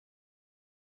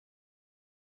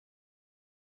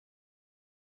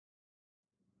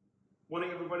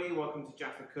Morning everybody, welcome to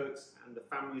Jaffa Cooks and the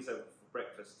family's over for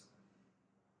breakfast.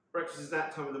 Breakfast is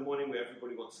that time of the morning where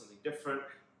everybody wants something different.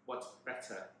 What's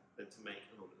better than to make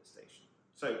an omelette station?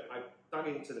 So I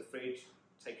dug into the fridge,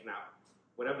 taken out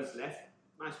whatever's left.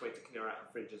 Nice way to clear out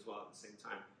the fridge as well at the same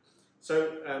time.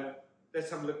 So let's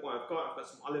have a look what I've got. I've got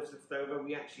some olives left over.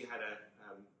 We actually had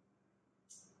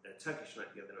a Turkish night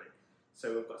the other night.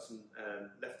 So we've got some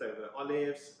leftover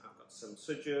olives, I've got some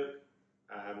sucuk,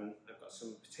 I've got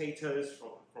some potatoes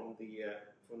from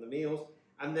the meals,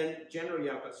 and then generally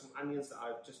I've got some onions that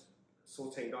I've just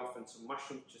sauteed off and some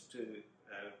mushrooms just to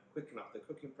quicken up the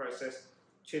cooking process,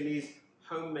 chilies,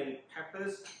 homemade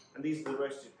peppers, and these are the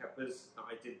roasted peppers that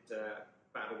I did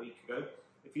about a week ago.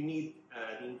 If you need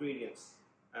the ingredients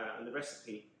and the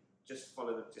recipe, just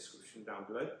follow the description down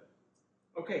below.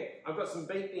 Okay, I've got some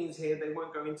baked beans here. They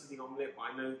won't go into the omelette, but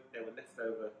I know they were left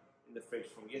over in the fridge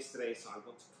from yesterday, so I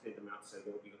want to clear them out so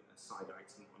there will be a side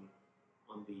item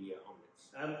on the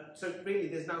omelettes. So really,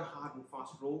 there's no hard and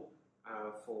fast rule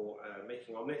for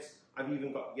making omelettes. I've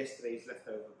even got yesterday's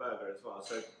leftover burger as well.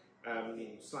 So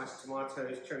sliced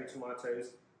tomatoes, cherry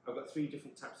tomatoes. I've got 3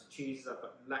 different types of cheeses. I've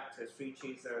got lactose-free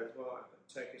cheese there as well. I've got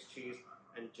Turkish cheese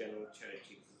and general cheddar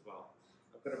cheese as well.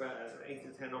 I've got about 8 to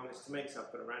 10 omelettes to make, so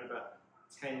I've got around about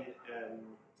 10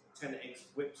 eggs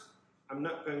whipped. I'm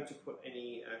not going to put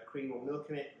any cream or milk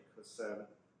in it because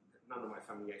none of my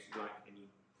family actually like any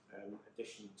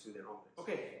addition to their omelette.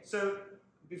 Okay, so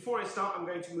before I start, I'm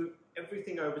going to move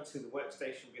everything over to the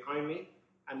workstation behind me,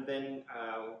 and then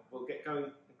we'll get going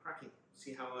and cracking.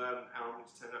 See how our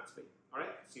omelettes turn out to be. All right,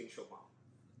 see you in a short while.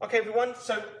 Okay, everyone.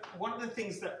 So one of the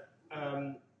things that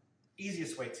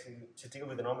easiest way to deal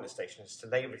with an omelette station is to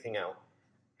lay everything out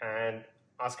and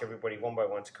ask everybody one by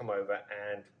one to come over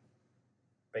and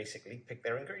basically pick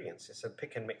their ingredients. It's a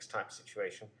pick and mix type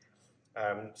situation.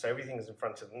 So everything is in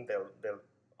front of them. They'll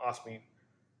ask me,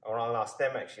 or I'll ask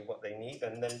them actually what they need,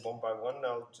 and then one by one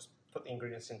I'll just put the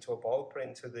ingredients into a bowl, put it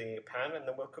into the pan, and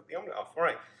then we'll cook the omelette off. All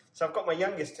right. So I've got my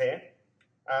youngest here.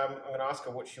 I'm going to ask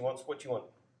her what she wants. What do you want?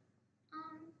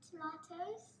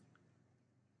 Tomatoes.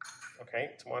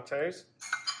 Okay, tomatoes.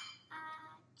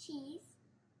 Cheese.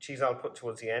 Cheese I'll put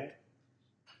towards the end.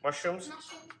 Mushrooms?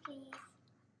 Mushrooms, please.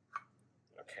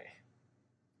 Okay.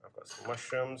 I've got some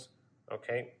mushrooms.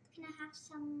 Okay. Can I have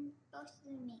some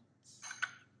roasted meats?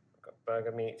 I've got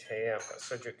burger meat here. I've got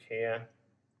sucuk here.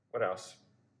 What else?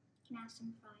 Can I have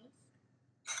some fries?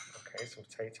 Okay, some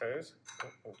potatoes. Oh,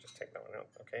 I'll just take that one out.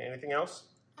 Okay, anything else?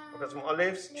 I've got some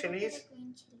olives, chilies.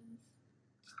 Green chilies.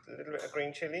 Just a little bit of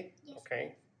green chili. Yes,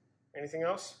 okay. Please. Anything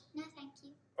else? No, thank you.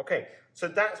 Okay, so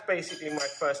that's basically my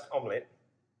first omelette.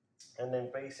 And then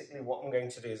basically what I'm going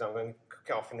to do is I'm going to cook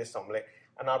it off in this omelette,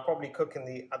 and I'll probably cook in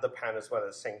the other pan as well at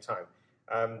the same time.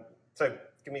 So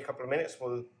give me a couple of minutes,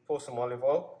 we'll pour some olive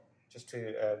oil just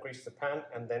to grease the pan,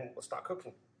 and then we'll start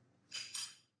cooking.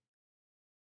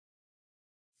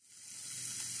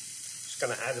 Just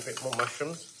going to add a bit more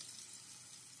mushrooms.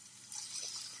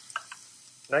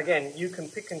 Now again, you can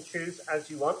pick and choose as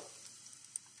you want.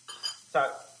 So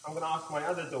I'm going to ask my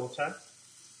other daughter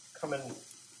to come and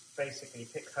basically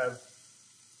pick her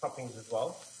toppings as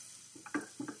well.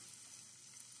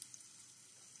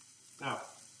 Now,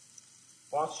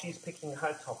 whilst she's picking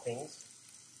her toppings,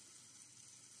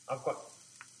 I've got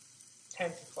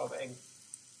 10 to 12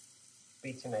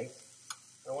 beaten eggs.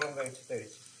 And what I'm going to do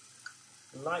is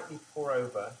just lightly pour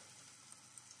over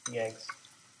the egg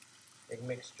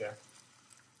mixture.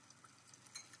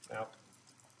 Now,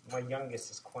 my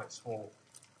youngest is quite small,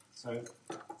 so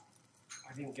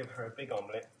I didn't give her a big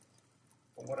omelette.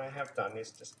 But what I have done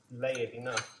is just layered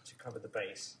enough to cover the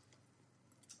base.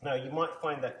 Now, you might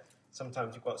find that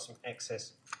sometimes you've got some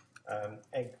excess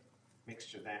egg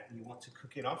mixture there and you want to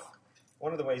cook it off.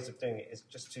 One of the ways of doing it is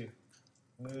just to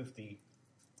move the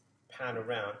pan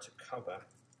around to cover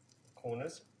the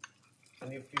corners.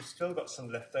 And if you've still got some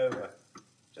left over,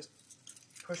 just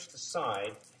push the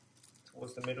side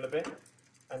towards the middle a bit,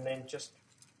 and then just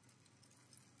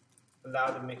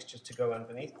allow the mixture to go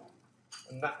underneath.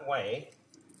 And that way,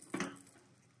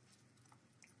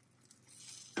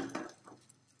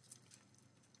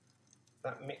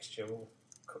 that mixture will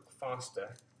cook faster.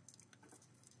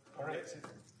 All right.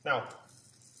 Now,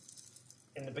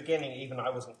 in the beginning, even I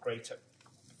wasn't great at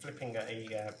flipping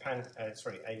a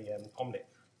omelette.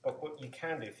 But what you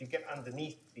can do, if you get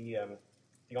underneath the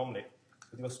omelette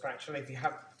with your spatula, if you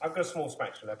have, I've got a small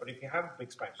spatula, but if you have a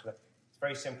big spatula, it's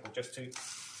very simple. Just to,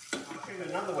 I'll show you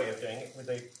another way of doing it with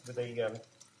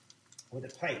a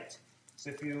plate. So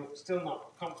if you're still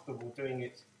not comfortable doing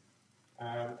it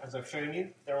as I've shown you,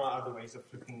 there are other ways of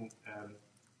flipping an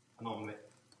omelette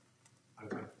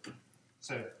open.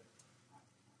 So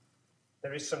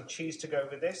There is some cheese to go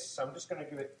with this, so I'm just going to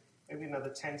give it maybe another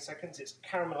 10 seconds. It's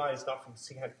caramelized off. You can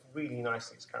see how really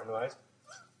nicely it's caramelized.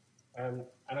 And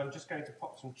I'm just going to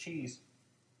pop some cheese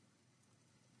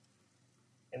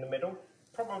in the middle.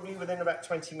 Probably within about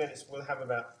 20 minutes, we'll have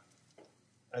about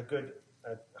a good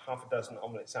half a dozen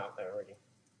omelettes out there already.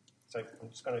 So I'm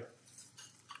just going to...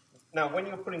 Now, when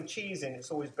you're putting cheese in,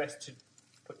 it's always best to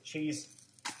put cheese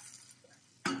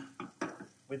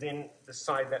within the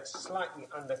side that's slightly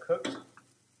undercooked.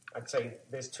 I'd say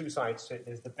there's two sides to it.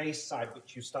 There's the base side,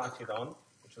 which you started on,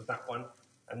 which was that one,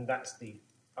 and that's the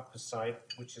upper side,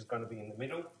 which is going to be in the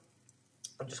middle.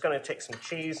 I'm just going to take some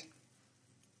cheese.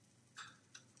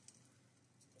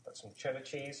 I've got some cheddar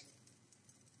cheese.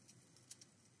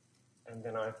 And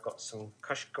then I've got some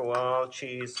kashkawal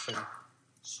cheese, some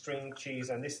string cheese,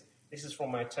 and this is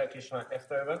from my Turkish night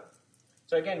leftover.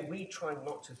 So again, we try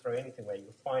not to throw anything away.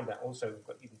 You'll find that also we've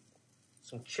got even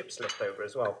some chips left over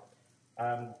as well.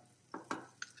 And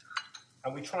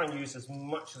we try and use as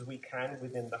much as we can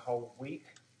within the whole week.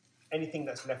 Anything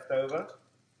that's left over,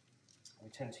 we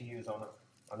tend to use on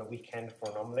a weekend for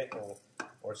an omelette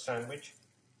or a sandwich.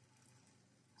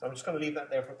 So I'm just going to leave that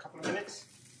there for a couple of minutes.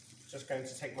 Just going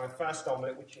to take my first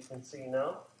omelette, which you can see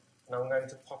now, and I'm going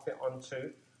to pop it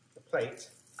onto the plate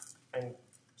and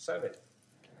serve it.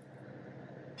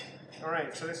 All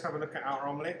right, so let's have a look at our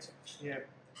omelette. Yeah,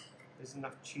 there's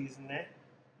enough cheese in there.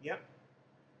 Yep,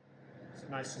 it's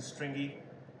nice and stringy.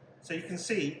 So you can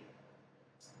see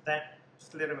that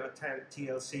just a little bit of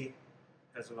TLC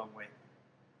goes a long way.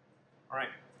 All right,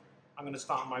 I'm going to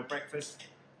start my breakfast.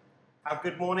 Have a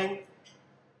good morning.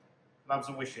 Loves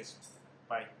and wishes.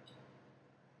 Bye.